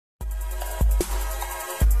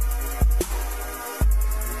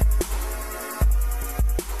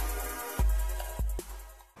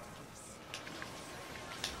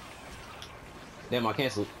Damn, I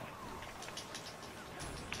canceled.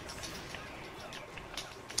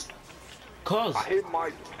 Cuz. I hit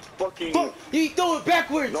my fucking... Fuck! He threw it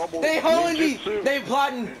backwards! They holding me! They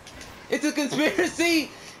plotting! It's a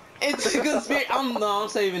conspiracy! It's a conspiracy! I'm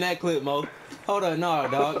saving that clip, Mo. Hold on, nah,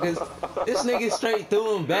 dog, cause this nigga straight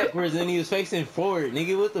threw him backwards and he was facing forward.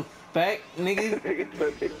 Nigga, what the fuck,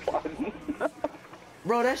 nigga?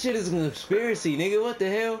 Bro, that shit is a conspiracy, nigga. What the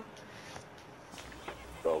hell?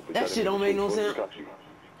 That shit don't make no sense.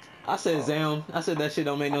 I said Zam. I said that shit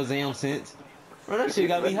don't make no Zam sense. Bro, that shit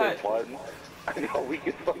got me hot. I know we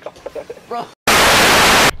can fuck up that. Bro.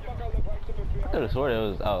 I could have sworn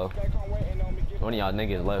it was one of y'all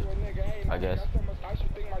niggas left, I guess.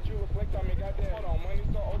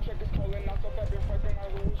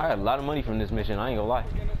 I got a lot of money from this mission, I ain't gonna lie.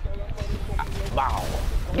 Wow.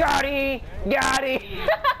 Got it! Got it!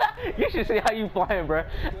 You should see how you flying, bro.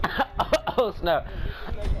 Oh snap.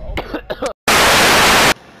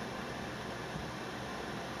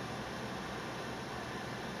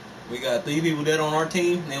 We got 3 people dead on our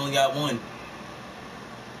team, they only got 1.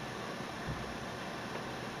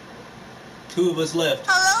 2 of us left.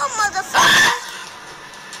 Hello, motherfucker.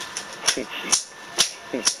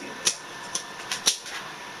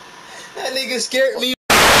 That nigga scared me.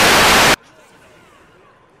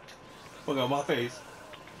 Fuck on my face.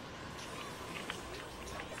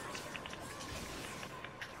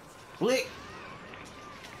 Flick.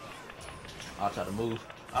 I'll try to move.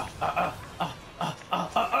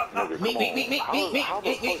 Me.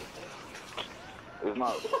 It's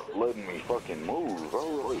not letting me fucking move,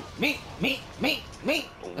 bro. Me.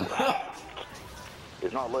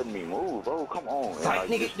 It's not letting me move, bro. Come on. Fight,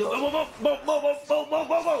 nigga.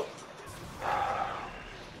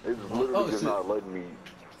 It's literally just not letting me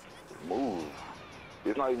move.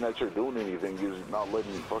 It's not even that you're doing anything. You're just not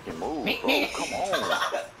letting me fucking move, bro. Come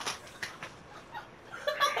on.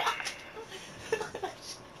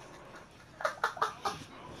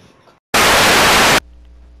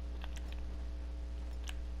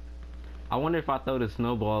 I wonder if I throw the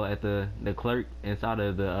snowball at the clerk inside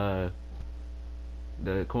of the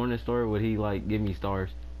corner store, would he like give me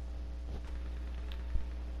stars?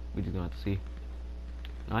 We just gonna have to see.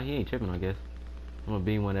 Nah, he ain't tripping, I guess. I'm gonna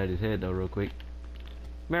beam one at his head though real quick.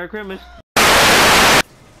 Merry Christmas.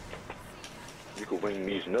 You can wing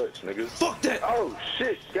these nuts, nigga. Fuck that! Oh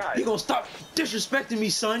shit, guys. You gonna stop disrespecting me,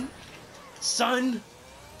 son? Son?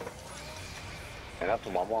 And that's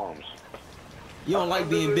for my mom's. You don't like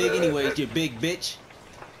being big anyways, you big bitch.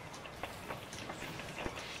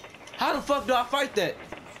 How the fuck do I fight that?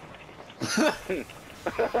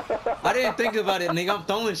 I didn't think about it, nigga. I'm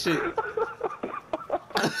throwing shit.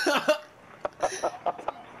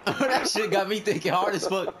 That shit got me thinking hard as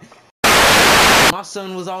fuck. My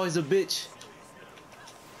son was always a bitch.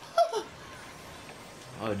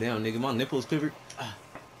 Oh damn, nigga, my nipples quivered.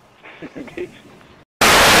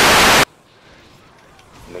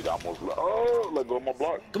 Nigga almost let go of my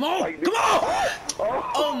block. Come on! Like, come on!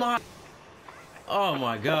 Oh my! Oh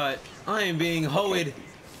my God! I am being hoed.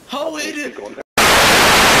 Hoed!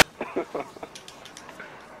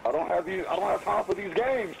 I don't have time for these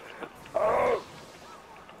games. Oh,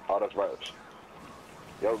 that's right.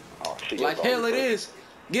 Yo, oh shit. Like hell it is.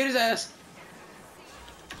 Get his ass.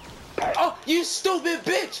 Oh, you stupid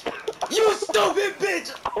bitch! You stupid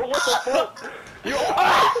bitch! Oh, what the fuck? You.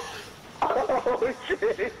 Oh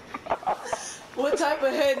shit! What type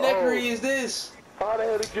of head neckery is this? How the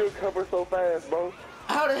hell did you recover so fast, bro?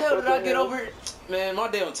 How the hell did I get over it? Man, my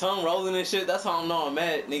damn tongue rolling and shit. That's how I know I'm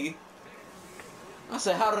mad, nigga. I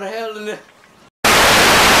said, how the hell did it?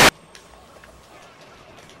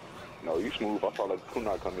 No, you smooth. I saw that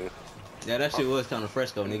kunai come in. Yeah, that shit was kind of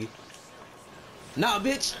fresco, nigga. Nah,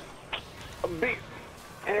 bitch. A big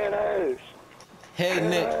head ass. Head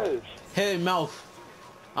neck. Head mouth.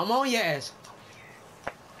 I'm on your ass.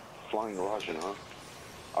 Flying Russian, huh?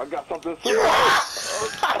 I got something.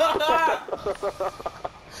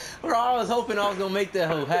 Bro, I was hoping I was gonna make that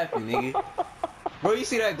hoe happen, nigga. Bro, you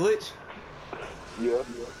see that glitch? Yeah.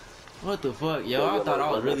 What the fuck, yo? I thought I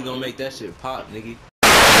was really gonna make that shit pop, nigga.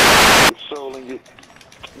 Soling it.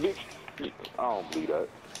 Bitch, I don't believe that.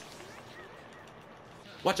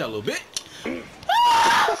 Watch out a little bit.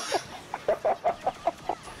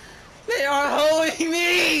 They are holding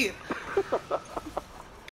me!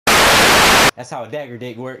 That's how a dagger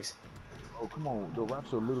dick works. Oh, come on. The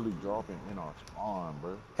rats are literally dropping in our spawn,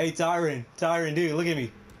 bro. Hey, Tyron, dude, look at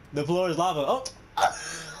me. The floor is lava. Oh!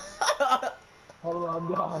 Hold on,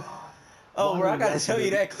 God. Oh, bro, I gotta show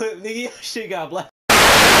you that clip, nigga. Shit got black.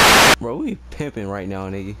 Bro, we pimping right now,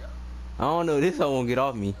 nigga. I don't know, this hoe won't get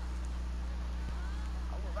off me.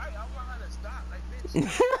 Get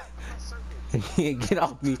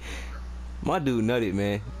off me. My dude nutted,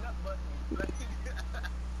 man.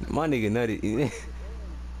 My nigga nutted.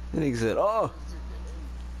 That nigga said, oh.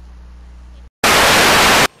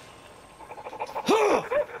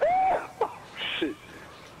 Shit.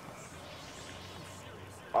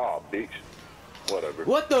 Oh, bitch. Whatever.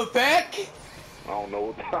 What the fuck? I don't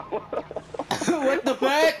know what. What the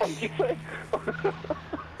fuck? What you say?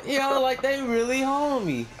 Yo, like they really on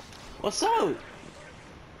me. What's up?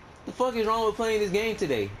 The fuck is wrong with playing this game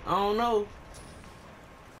today? I don't know.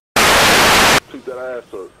 Shoot that ass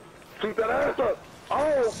up. Shoot that ass up.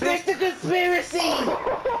 Oh, It's the conspiracy!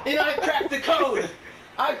 And I cracked the code.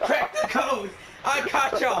 I cracked the code. I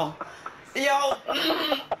caught y'all. Yo.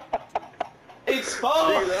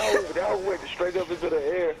 Exposed. That went straight up into the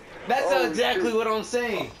air. That's exactly what I'm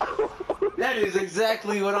saying. That is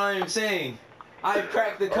exactly what I am saying. I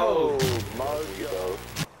cracked the code. Oh, Mario.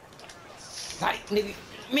 Sight, nigga.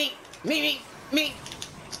 Me.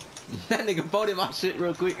 That nigga folded my shit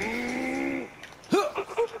real quick.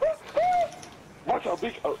 Watch out,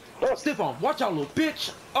 bitch. Oh. Stiff on. Watch out, little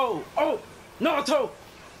bitch. Oh. Naruto.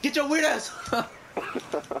 Get your weird ass.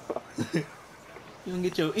 You gonna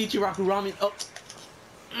get your Ichiraku ramen up.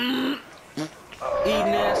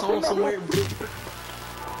 Eating ass on somewhere.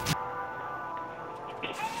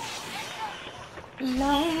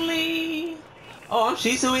 Lonely. Oh, I'm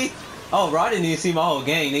Shisui. Oh, bro, I didn't even see my whole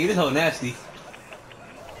gang, nigga. This whole nasty.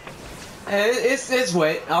 Hey, it's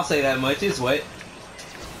wet. I'll say that much. It's wet.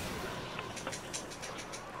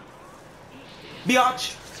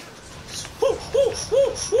 Biatch.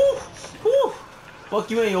 Woo.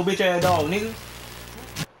 Fuck you and your bitch ass dog, nigga.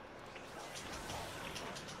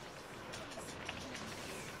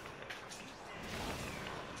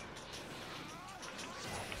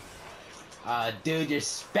 Dude, you're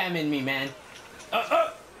spamming me, man.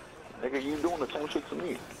 Nigga, you doing the same shit to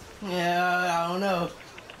me. Yeah, I don't know.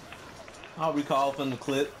 I'll recall from the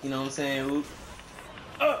clip, you know what I'm saying? Oop.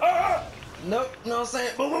 Nope, you know what I'm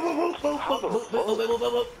saying? Boop.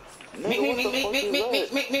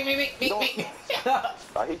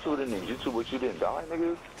 I hit you with a ninjutsu, but you didn't die,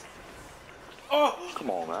 nigga. Oh! Come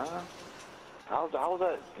on, man. How does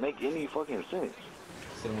that make any fucking sense?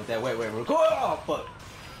 Sitting with that wait, record. Oh, fuck.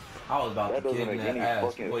 I was about That to doesn't kick make that any ass,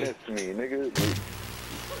 fucking boy. sense to me, nigga.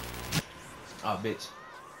 Oh, bitch.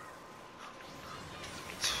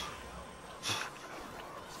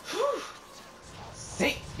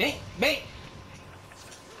 Sink, bink.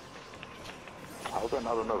 How's that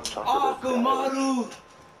not enough chocolate? Akumaru,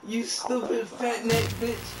 you stupid fat neck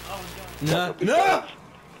bitch. Oh, God. No.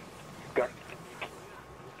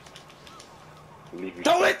 Leave me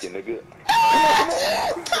Do it! nigga.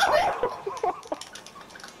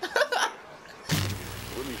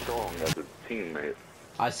 Really strong as a teammate.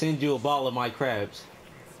 I send you a ball of my crabs.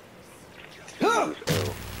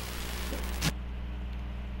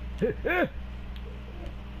 This L.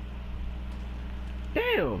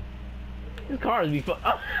 Damn. This cars be fu-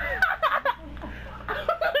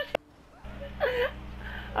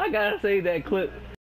 I gotta save that clip.